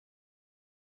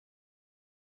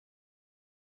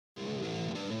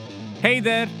Hey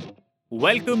there,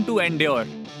 welcome to Endure.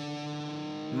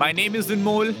 My name is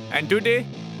Anmol and today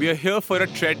we are here for a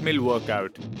treadmill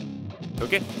workout.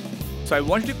 Okay, so I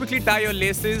want you to quickly tie your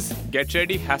laces, get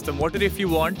ready, have some water if you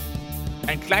want,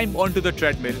 and climb onto the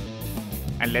treadmill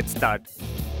and let's start.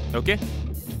 Okay,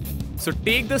 so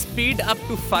take the speed up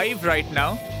to 5 right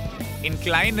now,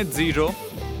 incline at 0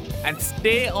 and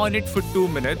stay on it for 2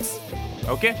 minutes.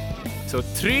 Okay, so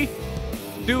 3,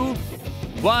 2,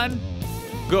 1,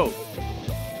 go.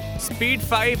 Speed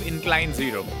 5, incline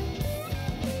 0.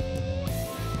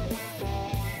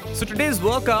 So today's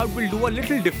workout will do a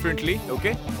little differently,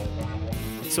 okay?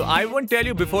 So I won't tell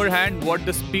you beforehand what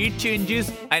the speed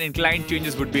changes and incline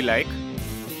changes would be like.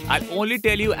 I'll only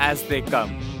tell you as they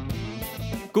come.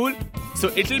 Cool?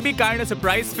 So it'll be kind of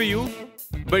surprise for you,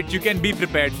 but you can be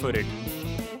prepared for it.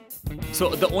 So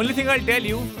the only thing I'll tell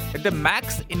you that the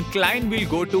max incline we'll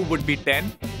go to would be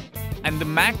 10 and the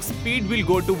max speed we'll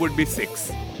go to would be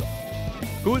 6.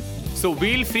 Cool? So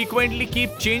we'll frequently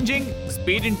keep changing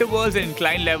speed intervals and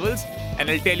incline levels and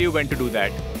I'll tell you when to do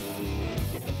that.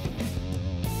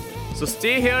 So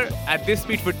stay here at this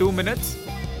speed for 2 minutes.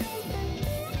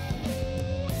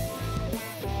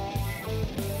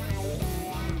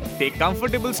 Take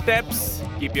comfortable steps,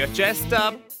 keep your chest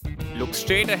up, look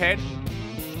straight ahead.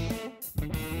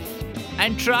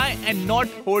 And try and not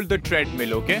hold the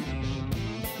treadmill, okay?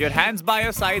 Your hands by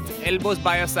your sides, elbows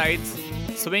by your sides,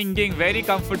 swinging very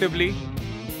comfortably.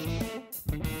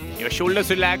 Your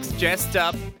shoulders relaxed, chest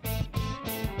up.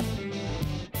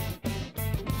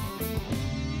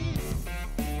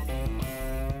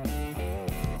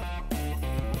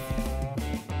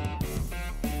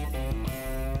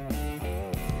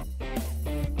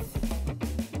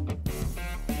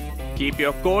 Keep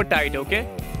your core tight, okay?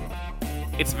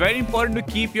 It's very important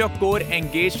to keep your core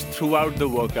engaged throughout the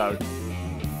workout.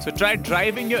 So try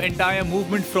driving your entire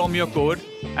movement from your core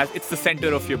as it's the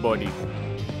center of your body.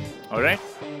 Alright?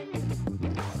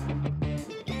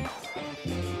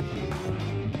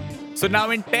 So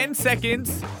now in 10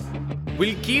 seconds,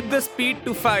 we'll keep the speed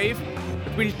to 5,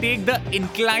 but we'll take the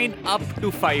incline up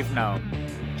to 5 now.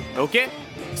 Okay?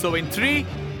 So in 3,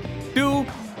 2,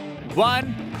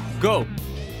 1, go.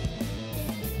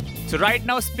 So right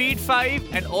now speed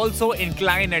 5 and also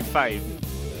incline at 5.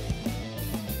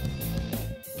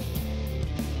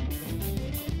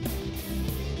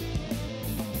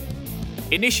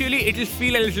 Initially it'll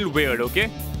feel a little weird,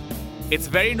 okay? It's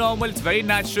very normal, it's very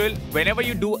natural. Whenever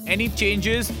you do any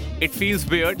changes, it feels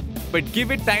weird. But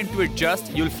give it time to adjust,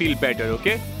 you'll feel better,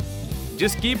 okay?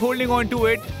 Just keep holding on to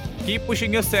it, keep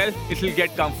pushing yourself, it'll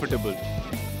get comfortable.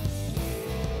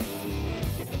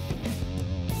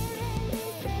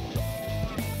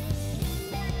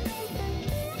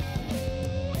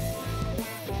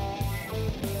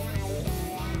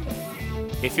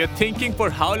 If you're thinking for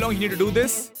how long you need to do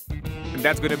this,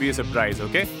 that's going to be a surprise,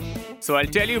 okay? So I'll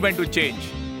tell you when to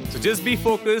change. So just be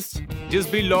focused,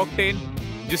 just be locked in,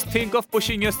 just think of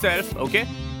pushing yourself, okay?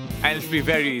 And it'll be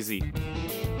very easy.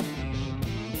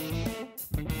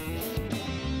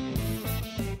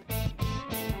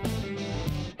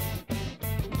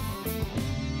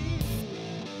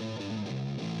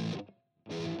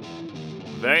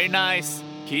 Very nice.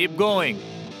 Keep going.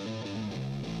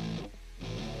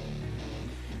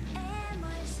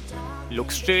 Look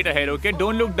straight ahead, okay?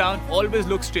 Don't look down, always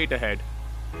look straight ahead.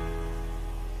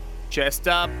 Chest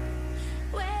up,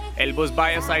 elbows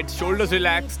by your sides, shoulders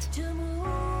relaxed.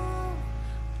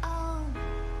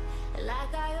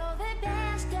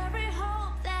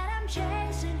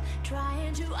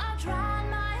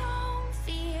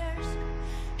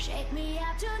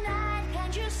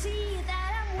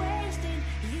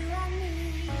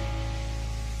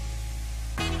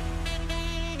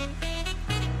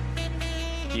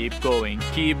 Keep going,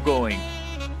 keep going.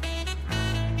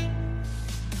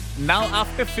 Now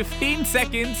after 15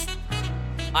 seconds,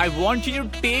 I want you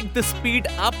to take the speed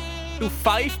up to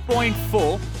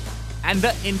 5.4 and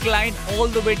the incline all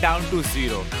the way down to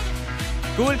 0.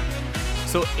 Cool?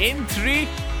 So in 3,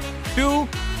 2,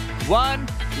 1,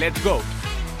 let's go.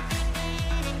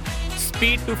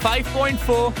 Speed to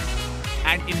 5.4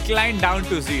 and incline down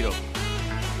to 0.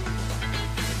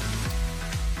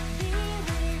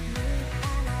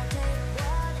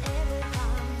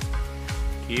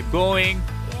 Keep going.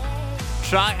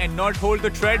 Try and not hold the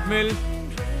treadmill.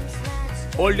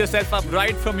 Hold yourself up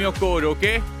right from your core,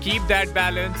 okay? Keep that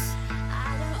balance.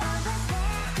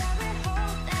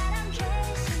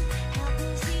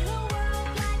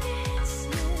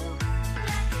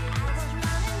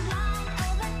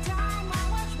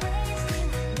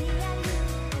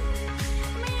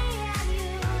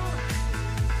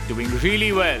 Doing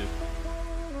really well.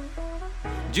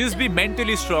 Just be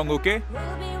mentally strong, okay?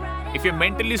 If you're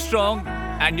mentally strong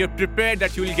and you're prepared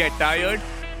that you will get tired,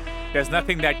 there's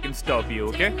nothing that can stop you,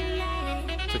 okay?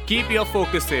 So keep your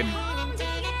focus in.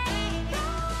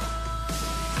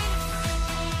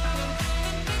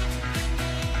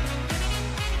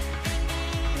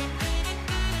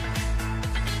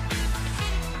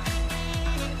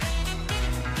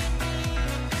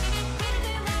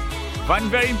 One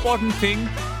very important thing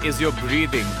is your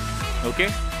breathing, okay?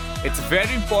 It's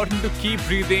very important to keep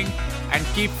breathing and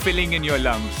keep filling in your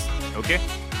lungs, okay?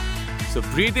 So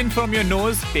breathe in from your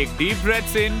nose, take deep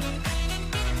breaths in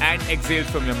and exhale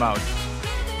from your mouth.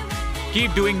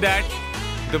 Keep doing that.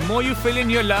 The more you fill in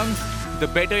your lungs, the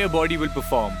better your body will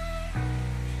perform.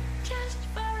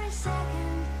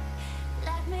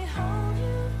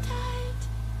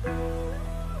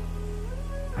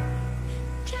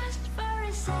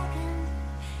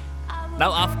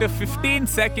 Now after 15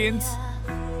 seconds,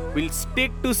 we'll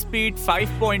stick to speed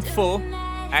 5.4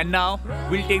 and now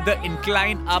we'll take the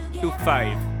incline up to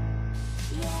 5.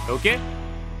 Okay?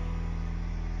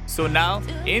 So now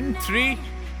in 3,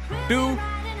 2,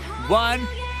 1,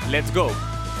 let's go.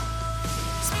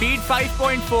 Speed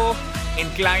 5.4,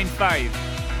 incline 5.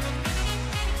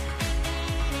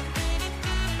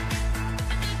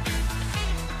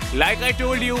 Like I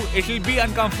told you, it'll be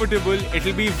uncomfortable,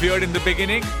 it'll be weird in the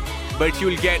beginning, but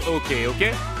you'll get okay,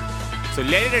 okay? So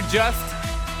let it adjust,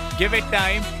 give it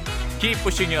time, keep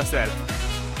pushing yourself.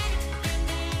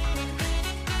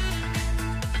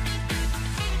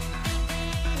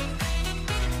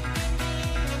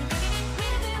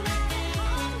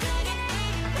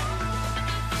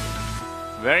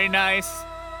 Very nice.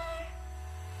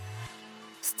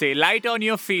 Stay light on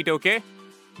your feet, okay?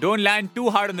 Don't land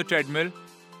too hard on the treadmill.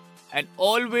 And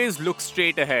always look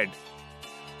straight ahead.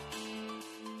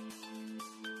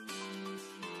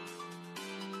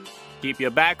 Keep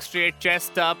your back straight,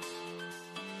 chest up.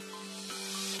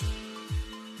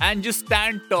 And just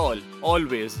stand tall,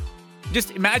 always.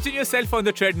 Just imagine yourself on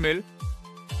the treadmill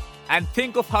and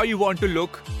think of how you want to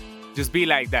look. Just be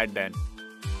like that then.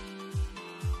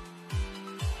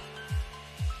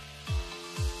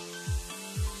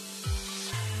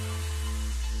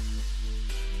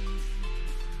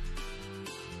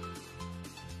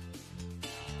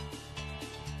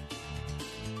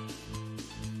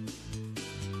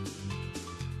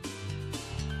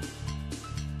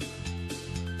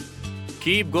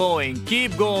 Keep going,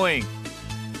 keep going.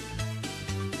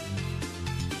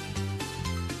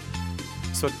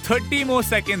 So 30 more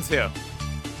seconds here.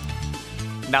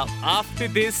 Now after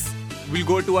this, we'll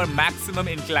go to our maximum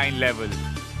incline level.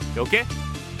 Okay?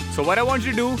 So what I want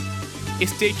you to do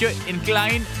is take your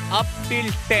incline up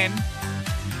till 10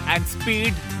 and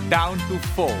speed down to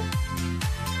 4.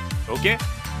 Okay?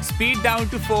 Speed down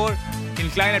to 4,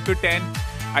 incline up to 10.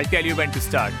 I'll tell you when to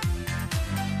start.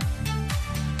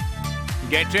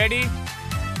 Get ready.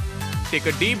 Take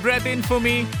a deep breath in for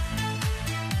me.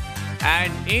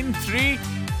 And in 3,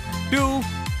 2,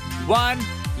 1,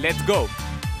 let's go.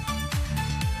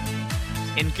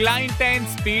 Incline 10,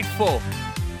 speed 4.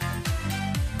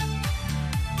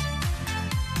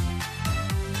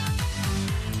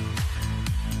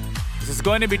 This is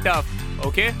going to be tough,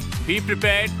 okay? Be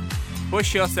prepared.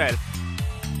 Push yourself.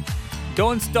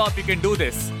 Don't stop, you can do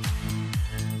this.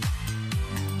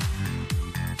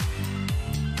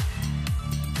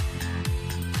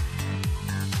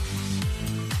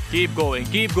 Keep going,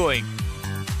 keep going.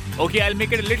 Okay, I'll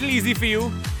make it a little easy for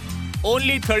you.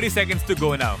 Only 30 seconds to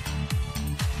go now.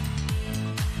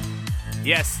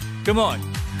 Yes, come on.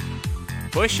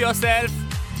 Push yourself.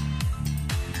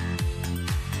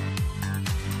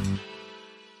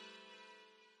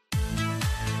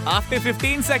 After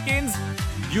 15 seconds,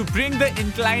 you bring the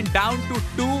incline down to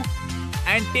 2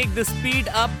 and take the speed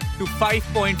up to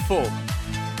 5.4.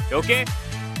 Okay?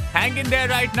 Hang in there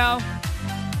right now.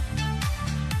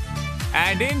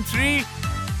 And in 3,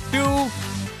 2,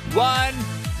 1,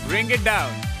 bring it down.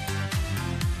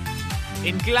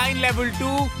 Incline level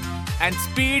 2 and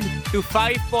speed to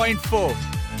 5.4.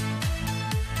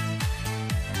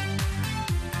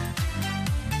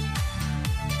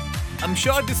 I'm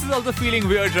sure this is also feeling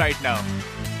weird right now.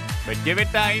 But give it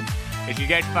time, it'll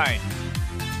get fine.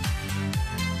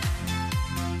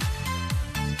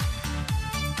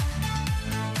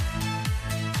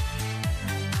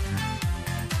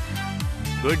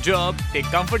 Good job. Take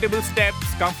comfortable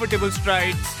steps, comfortable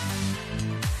strides.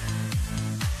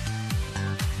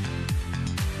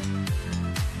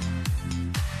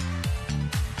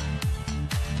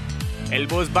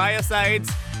 Elbows by your sides.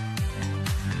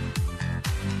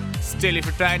 Still, if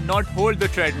you try and not hold the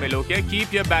treadmill, okay?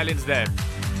 Keep your balance there.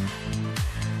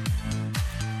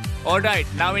 Alright,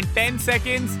 now in 10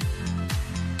 seconds,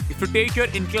 if you take your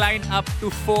incline up to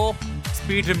 4,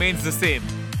 speed remains the same.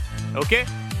 Okay?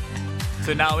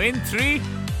 So now in 3,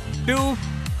 2,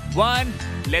 1,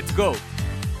 let's go.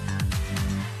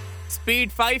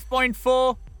 Speed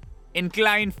 5.4,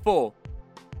 incline 4.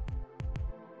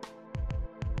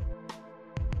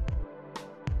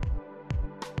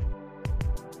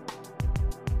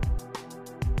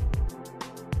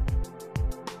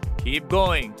 Keep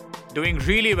going. Doing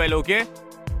really well, okay?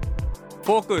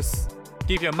 Focus.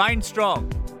 Keep your mind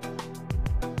strong.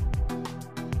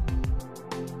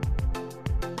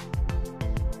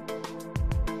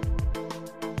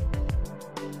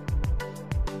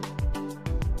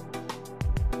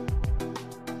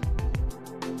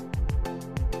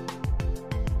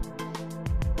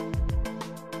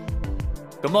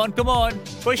 Come on, come on.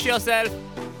 Push yourself.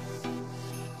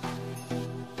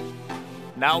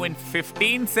 Now in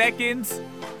 15 seconds,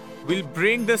 we'll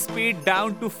bring the speed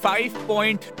down to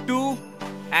 5.2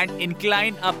 and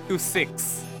incline up to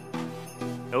 6.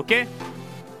 Okay?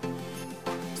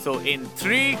 So in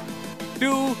 3,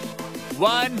 2,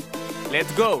 1,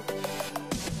 let's go.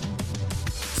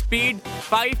 Speed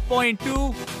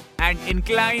 5.2 and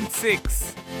incline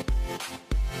 6.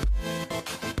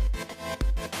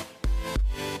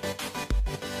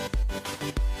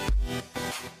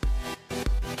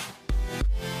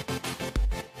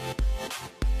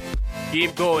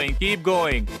 Keep going, keep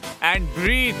going. And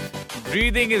breathe.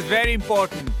 Breathing is very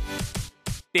important.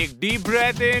 Take deep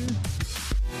breath in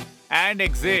and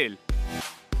exhale.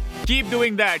 Keep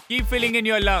doing that. Keep filling in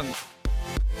your lungs.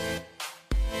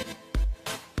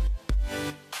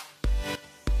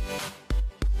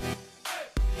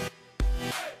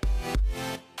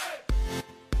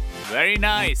 Very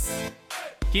nice.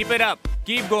 Keep it up.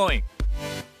 Keep going.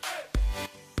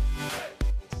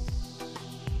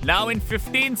 Now in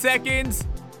 15 seconds,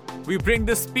 we bring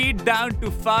the speed down to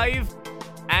 5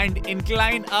 and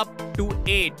incline up to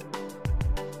 8.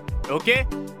 Okay?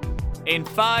 In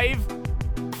 5,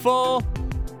 4,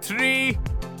 3,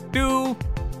 2,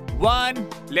 1,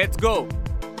 let's go.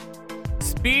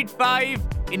 Speed 5,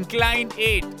 incline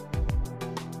 8.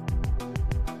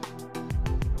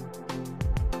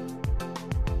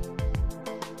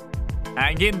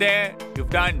 Hang in there.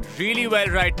 You've done really well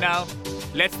right now.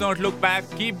 Let's not look back.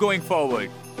 Keep going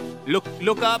forward.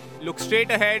 Look up. Look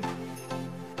straight ahead.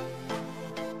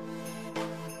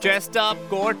 Chest up.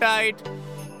 Core tight.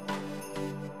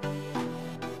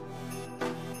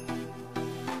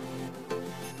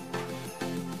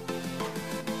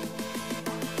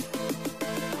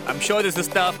 I'm sure this is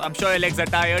tough. I'm sure your legs are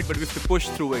tired, but we have to push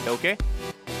through it, okay?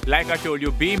 Like I told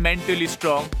you, be mentally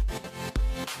strong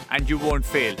and you won't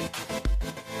fail.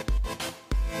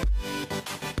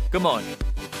 Come on.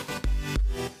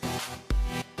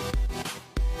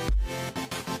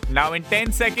 Now in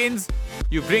 10 seconds,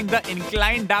 you bring the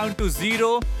incline down to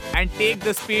 0 and take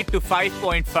the speed to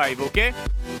 5.5, okay?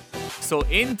 So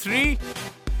in 3,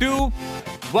 2,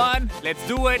 1, let's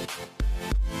do it.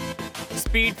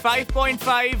 Speed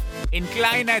 5.5,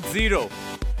 incline at 0.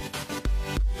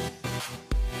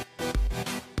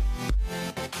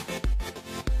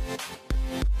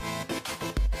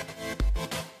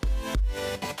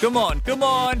 Come on, come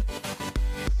on.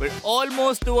 We're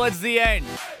almost towards the end.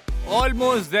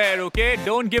 Almost there, okay?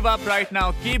 Don't give up right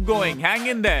now. Keep going. Hang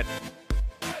in there.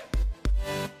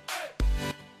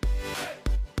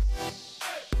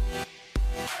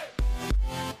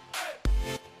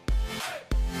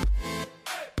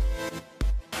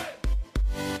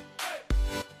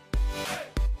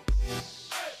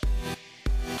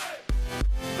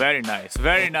 Very nice,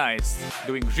 very nice.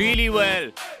 Doing really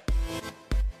well.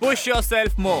 Push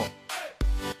yourself more.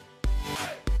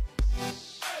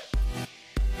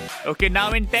 Okay,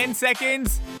 now in 10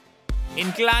 seconds,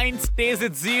 incline stays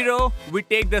at 0. We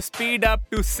take the speed up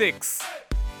to 6.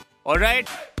 Alright?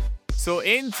 So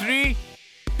in 3,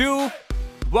 2,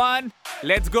 1,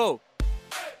 let's go.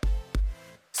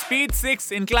 Speed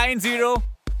 6, incline 0.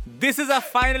 This is our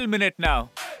final minute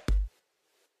now.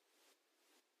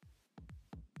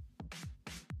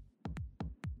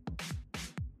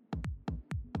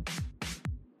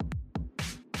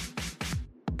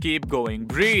 Keep going.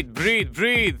 Breathe, breathe,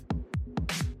 breathe.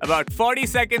 About 40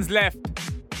 seconds left.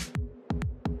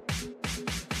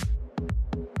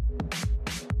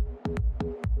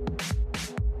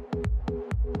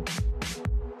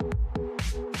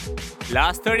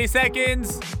 Last 30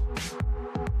 seconds.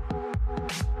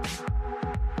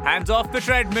 Hands off the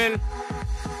treadmill.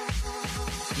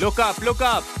 Look up, look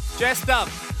up. Chest up.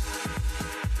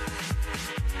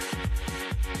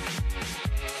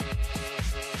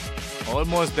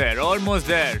 Almost there, almost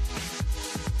there.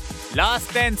 Last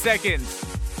 10 seconds.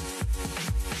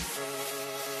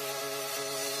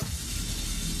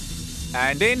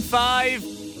 And in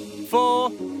 5, 4,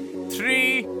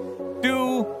 3,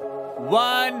 2,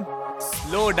 1.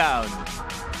 Slow down.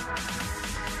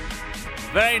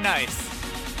 Very nice.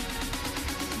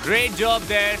 Great job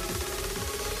there.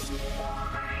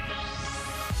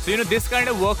 So, this kind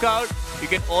of workout, you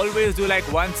can always do like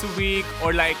once a week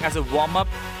or like as a warm-up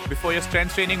before your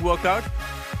strength training workout.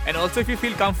 And also if you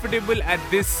feel comfortable at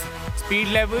this speed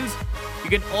levels, you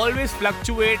can always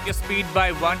fluctuate your speed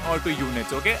by 1 or 2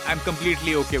 units, okay? I'm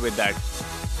completely okay with that.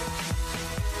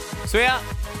 So yeah,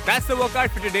 that's the workout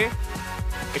for today.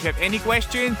 If you have any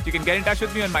questions, you can get in touch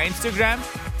with me on my Instagram.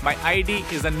 My ID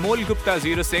is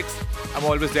anmolgupta06. I'm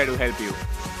always there to help you.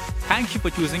 Thank you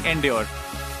for choosing Endure,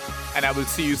 and I will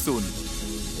see you soon.